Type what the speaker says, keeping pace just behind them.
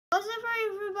What's up,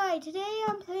 everybody? Today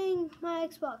I'm playing my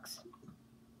Xbox.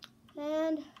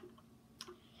 And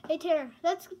hey, Tanner,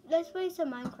 let's play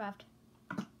some Minecraft.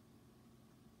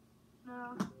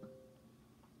 No.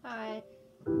 All right.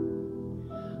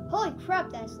 Holy crap,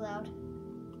 that's loud.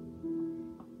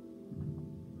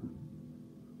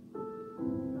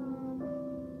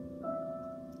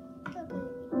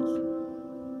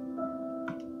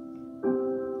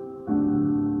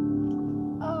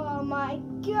 Oh my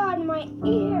God, my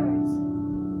ears.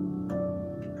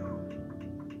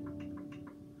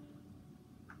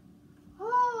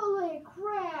 Holy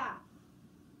crap.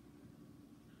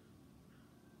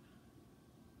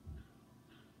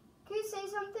 Can you say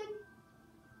something?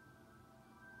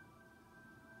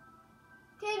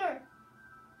 Tater.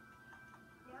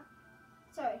 Yeah?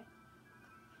 Sorry.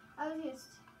 I was just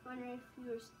wondering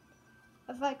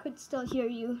if I could still hear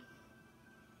you.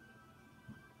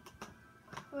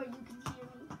 Or you could hear me.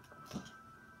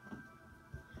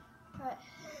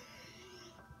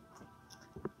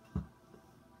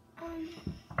 Alright.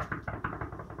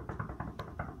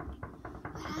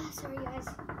 Sorry guys.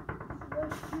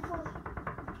 There's people.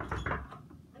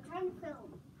 I'm trying to film.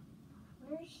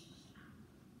 Where's...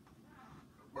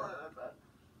 I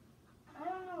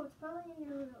don't know, it's probably in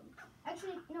your room.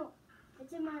 Actually, no,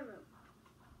 it's in my room.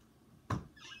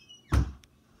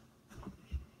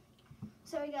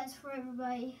 Sorry guys for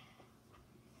everybody.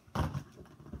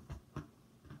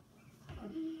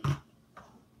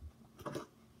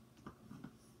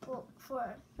 Well,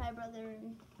 for my brother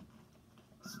and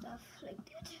stuff like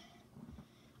that.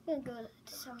 I'm gonna go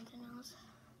to something else.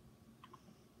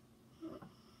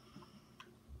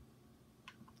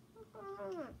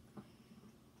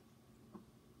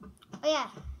 Oh yeah,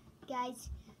 guys,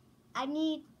 I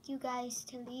need you guys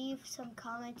to leave some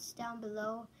comments down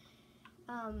below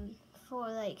for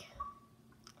like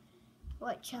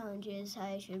what challenges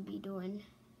I should be doing.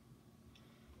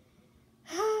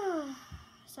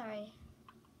 Sorry,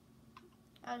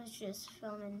 I was just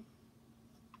filming.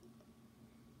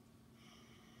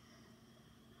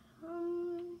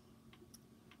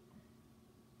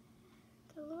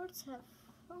 The Lords have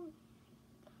phone.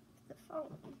 The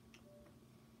phone.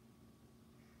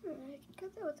 I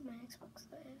got that with my Xbox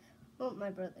Live. Well, my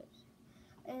brother's.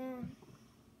 And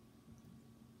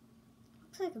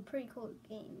looks like a pretty cool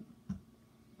game.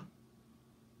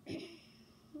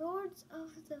 Lords of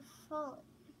the Fallen.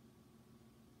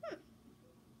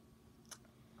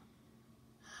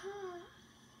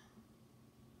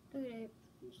 Look at it.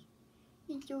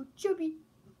 He's so chubby.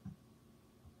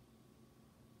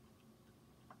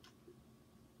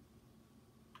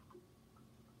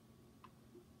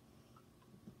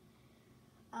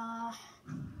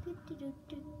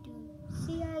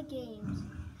 CI Games.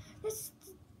 This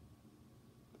is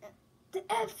the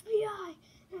FBI.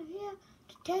 They're here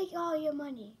to take all your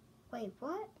money. Wait,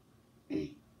 what?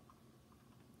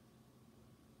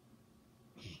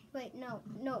 Wait, no,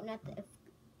 not the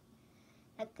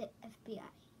FBI.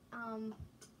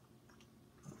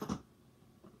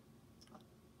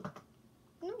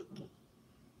 Okay.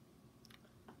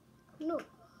 No.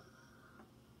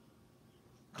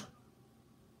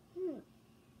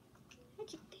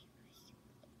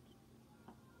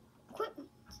 Equipment.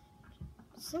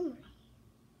 Summary.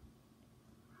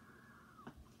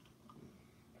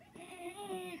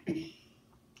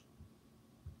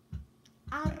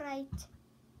 Alright.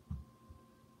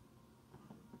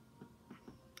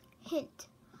 Hint.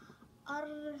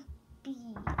 RB.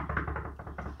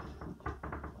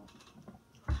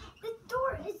 The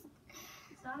door is...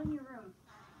 It's not in your room.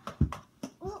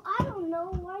 Well, I don't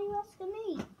know. Why are you asking me?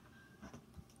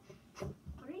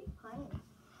 What are you playing?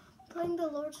 I'm playing The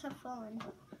Lords Have Fallen.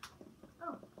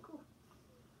 Oh, cool.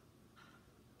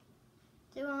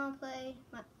 Do you want to play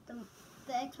the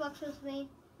Xbox with me?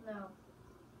 No.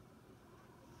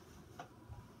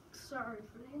 Sorry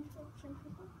for the interruption.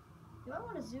 You might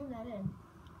want to zoom that in.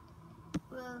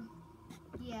 Well,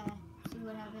 yeah. See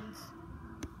what happens.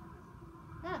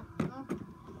 Ah, well.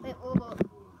 Wait, whoa.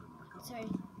 Sorry,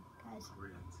 guys.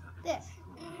 There.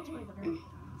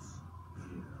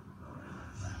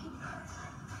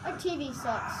 Our TV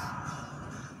sucks.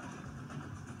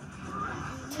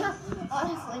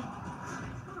 Honestly.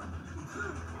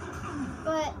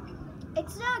 But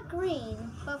it's not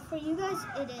green, but for you guys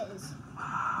it is.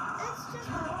 It's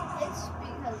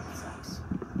because it sucks.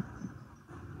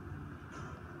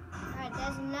 Alright,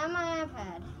 that's not my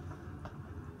iPad.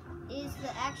 It's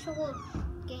the actual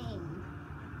game.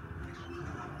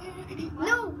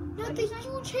 No, not the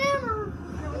huge hammer.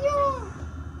 Yeah.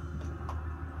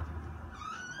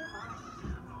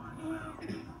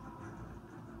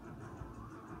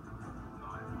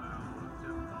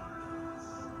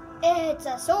 It's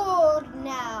a sword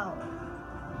now.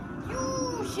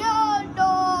 You shall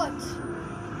not.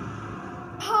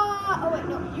 Oh wait,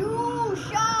 no. You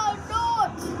shall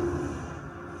not.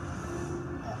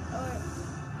 No.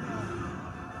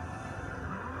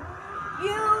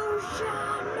 You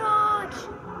shall not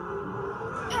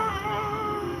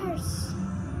pass.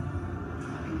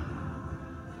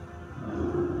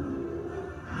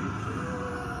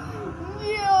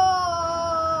 Yeah.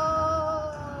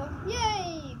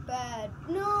 Yay, bad.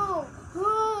 No.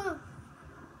 Huh.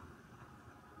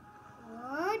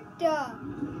 What the?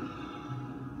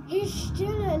 He's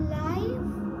still alive?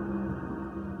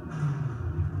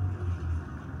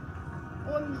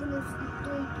 Oh, I'm gonna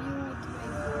stomp you with my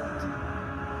foot.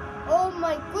 Oh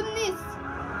my goodness!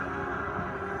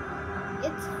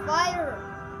 It's fire!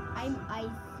 I'm ice.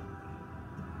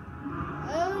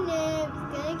 Oh no, it's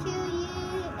gonna kill you!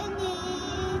 Oh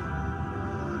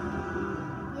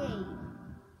Yay!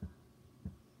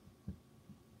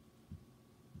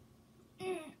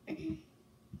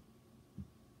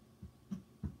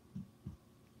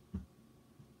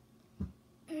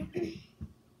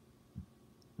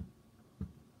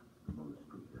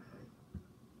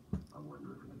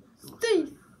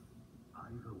 Steve!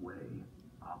 Either way,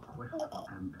 our quest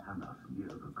and Hannah near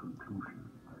the conclusion.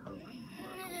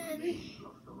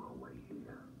 Lost our way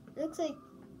here. Looks like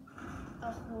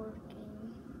a horror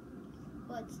game,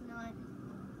 but it's not.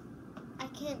 I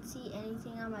can't see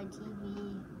anything on my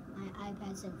TV. My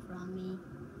iPad's in front of me.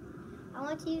 I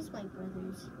want to use my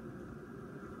brother's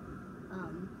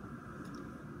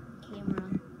camera.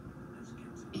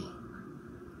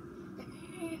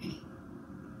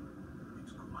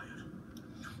 It's quiet.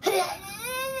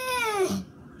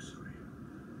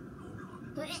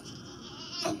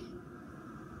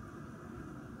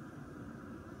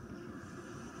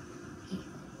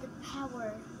 The power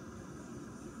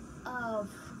of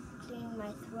clearing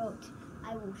my throat.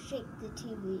 I will shake the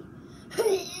TV.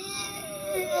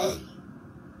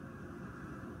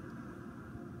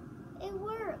 It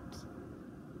worked.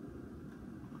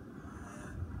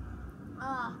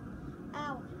 Ah,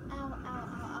 ow, ow, ow,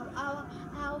 ow, ow, ow,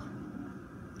 ow.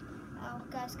 Ow,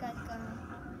 guys. Ow, ow,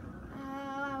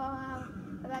 ow, ow.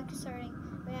 My back is starting.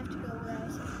 We have to go,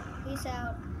 guys. Peace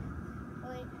out.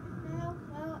 Wait. Ow,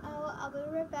 ow, ow. I'll be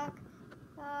right back.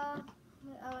 Oh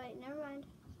wait, never mind.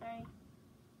 Sorry.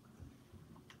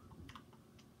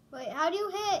 Wait, how do you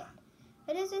hit?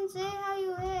 It doesn't say how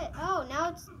you hit. Oh,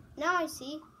 now I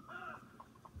see.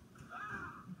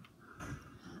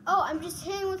 Oh, I'm just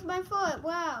hitting with my foot.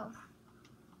 Wow.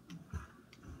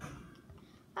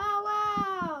 Oh,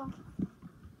 wow.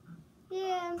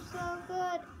 Yeah, I'm so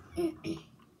good.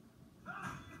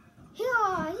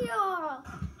 Yeah.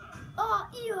 Oh,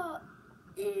 yeah.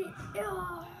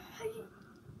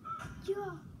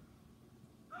 Yeah.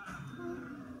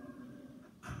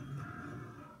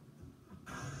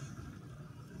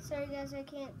 Sorry guys, I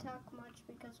can't talk much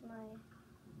because my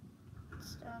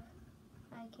stuff.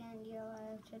 I can't yell.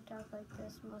 I have to talk like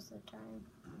this most of the time.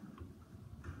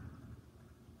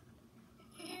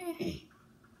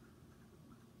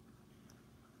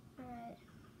 Alright.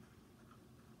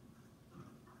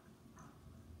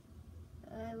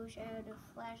 I wish I had a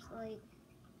flashlight.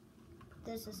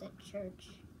 This is a church.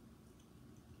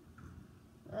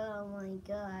 Oh my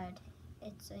god.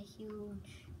 It's a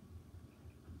huge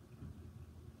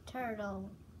turtle.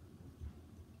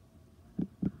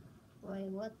 Wait,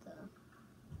 what the?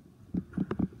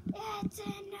 It's a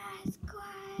nice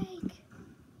quake!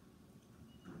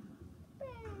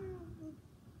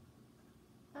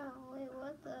 Oh, wait,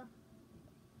 what the?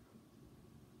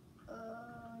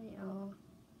 Oh, no.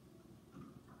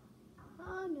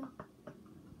 Oh, no.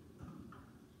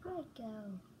 Where'd it go?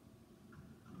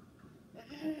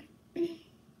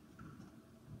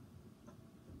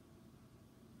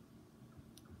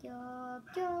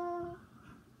 Job.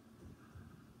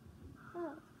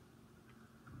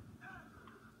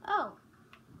 Oh.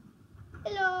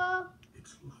 Hello.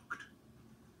 It's locked.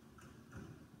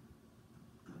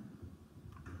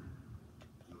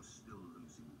 You're still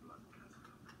losing blood,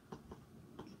 Casper.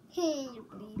 Hey, you're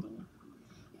bleeding.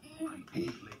 I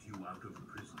didn't let you out of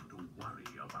prison to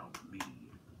worry about me.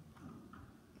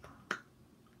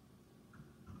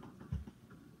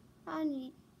 Honey.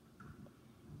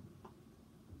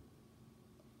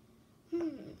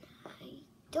 I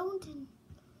don't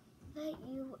let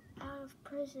you out of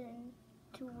prison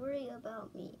to worry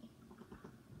about me.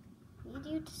 Need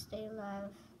you to stay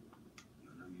alive.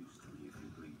 You're no use to me if you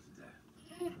bleed to death.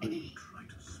 I will try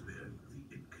to spare you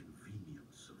the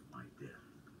inconvenience of my death.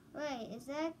 Wait, is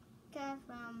that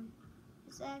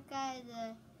guy the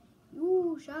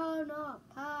You Shall Not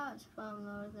Pass from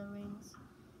Lord of the Rings?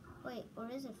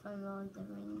 is it from Lord of the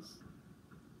Rings?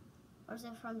 Or is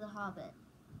it from The Hobbit?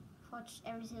 I've watched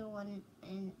every single one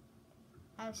and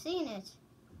I've seen it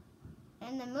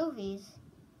in the movies.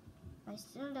 I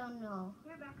still don't know.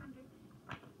 We're back under.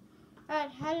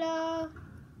 Alright, hello.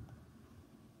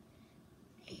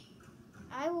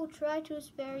 I will try to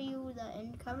spare you the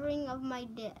uncovering of my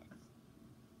death.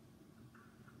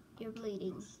 You're bleeding.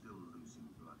 You're still losing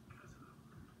blood, Casanova.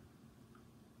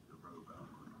 The robe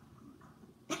output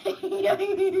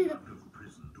good. Out of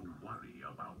prison to worry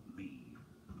about me.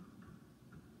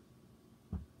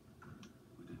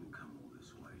 We didn't come all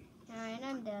this way. Alright,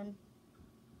 I'm done.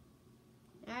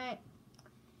 Alright.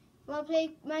 Wanna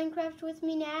play Minecraft with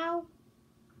me now?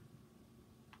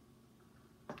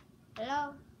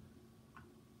 Hello?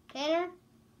 Tanner?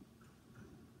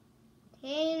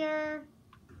 Tanner?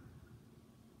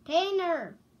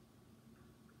 Tanner!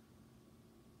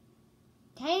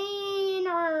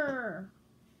 Tanner!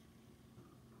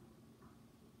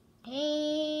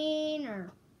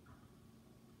 Tanner!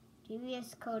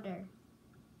 Devious Coder.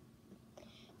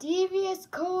 Devious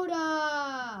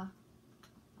Coda!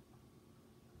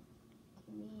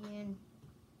 Man.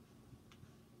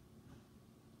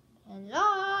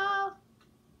 Hello?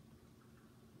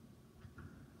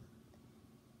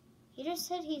 He just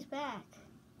said he's back.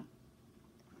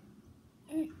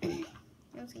 I'm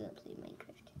just gonna play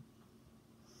Minecraft.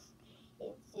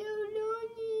 It's so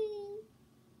lonely.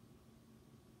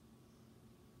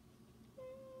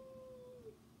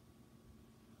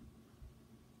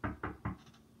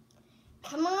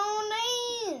 Come on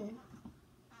in.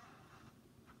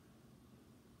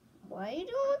 What are you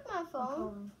doing with my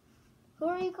phone? Who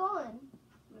are you calling?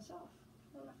 Myself.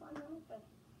 I'm gonna find my open.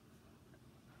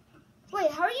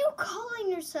 Wait, how are you calling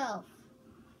yourself?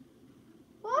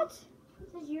 What?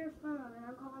 This is your phone, and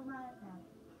I'm calling my iPad.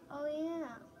 Oh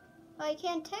yeah. I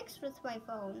can't text with my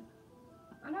phone.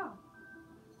 I know.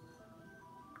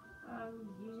 I'm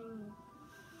using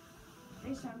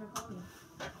FaceTime to call you.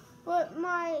 But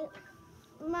my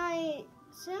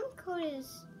SIM code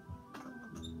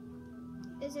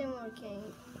isn't working.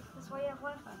 That's why you have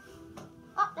Wi-Fi.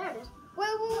 Oh, there it is.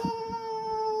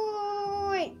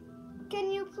 Wait.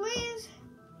 Can you please?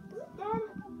 Dad.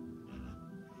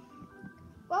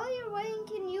 While you're waiting,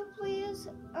 can you please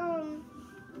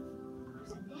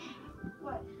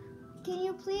What? Can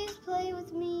you please play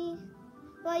with me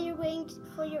while you're waiting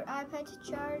for your iPad to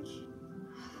charge?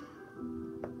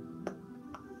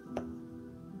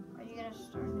 Are you gonna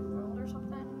start a new world or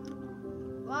something?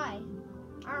 Why?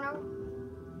 I don't know.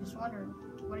 Just wondering.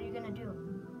 What are you gonna do?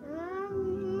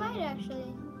 Might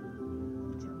actually.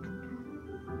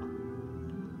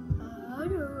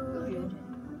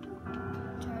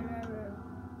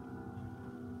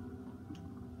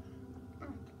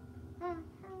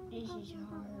 This is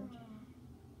hard.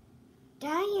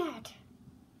 Dang it!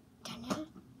 Daniel,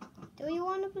 do you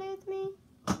want to play with me?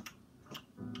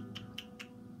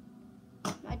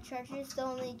 My charger is the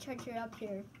only charger up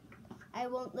here. I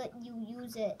won't let you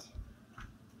use it.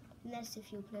 Unless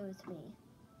if you play with me.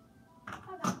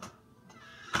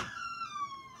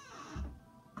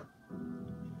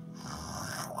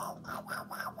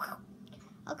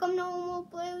 How come no one will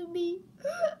play with me?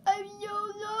 I'm so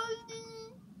lonely.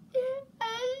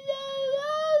 I'm so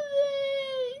lonely. I'm so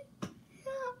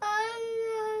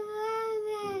lonely.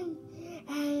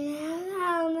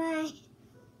 I'm so lonely.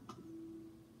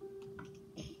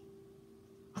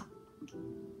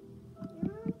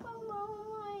 I'm so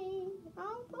lonely.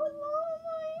 I'm so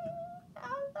lonely.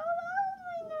 I'm so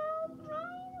lonely now.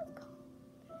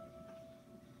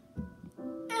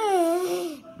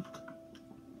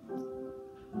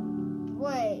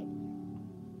 Wait.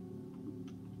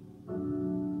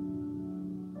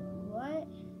 What?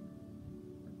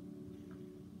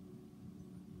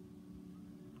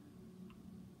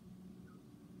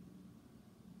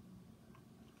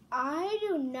 I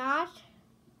do not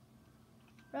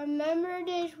remember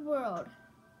this world.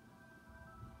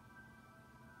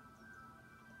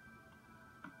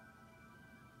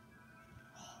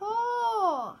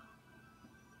 Oh.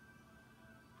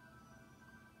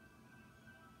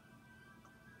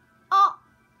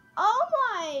 Oh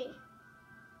my.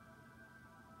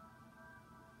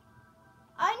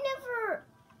 I never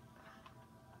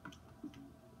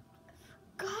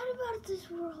forgot about this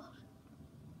world.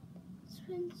 It's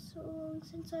been so long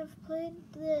since I've played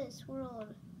this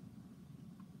world.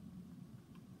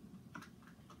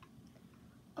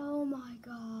 Oh my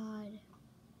god.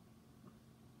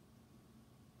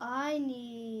 I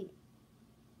need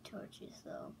torches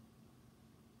though.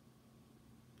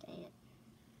 Dang it.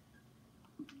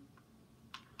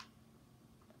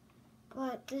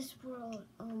 But this world,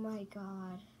 oh my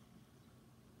god.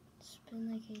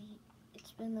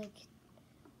 It's been like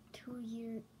 2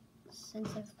 years since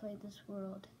I've played this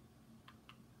world.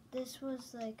 This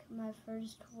was like my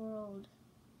first world.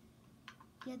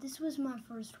 Yeah, this was my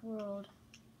first world.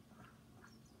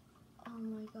 Oh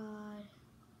my god.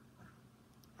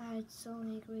 I had so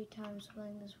many great times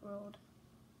playing this world.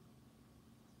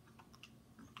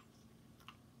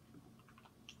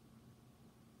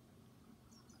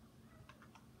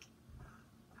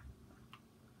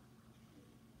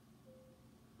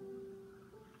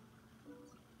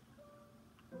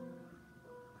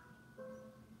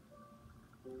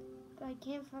 But I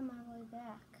can't find my way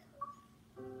back.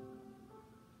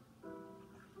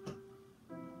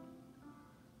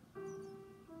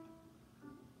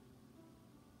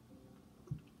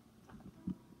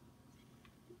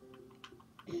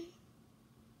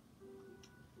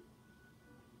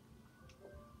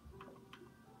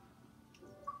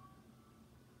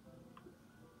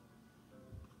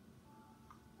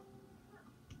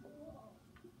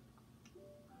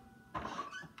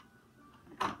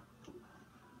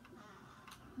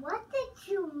 What did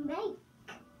you make?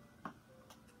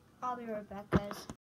 I'll be right back, guys.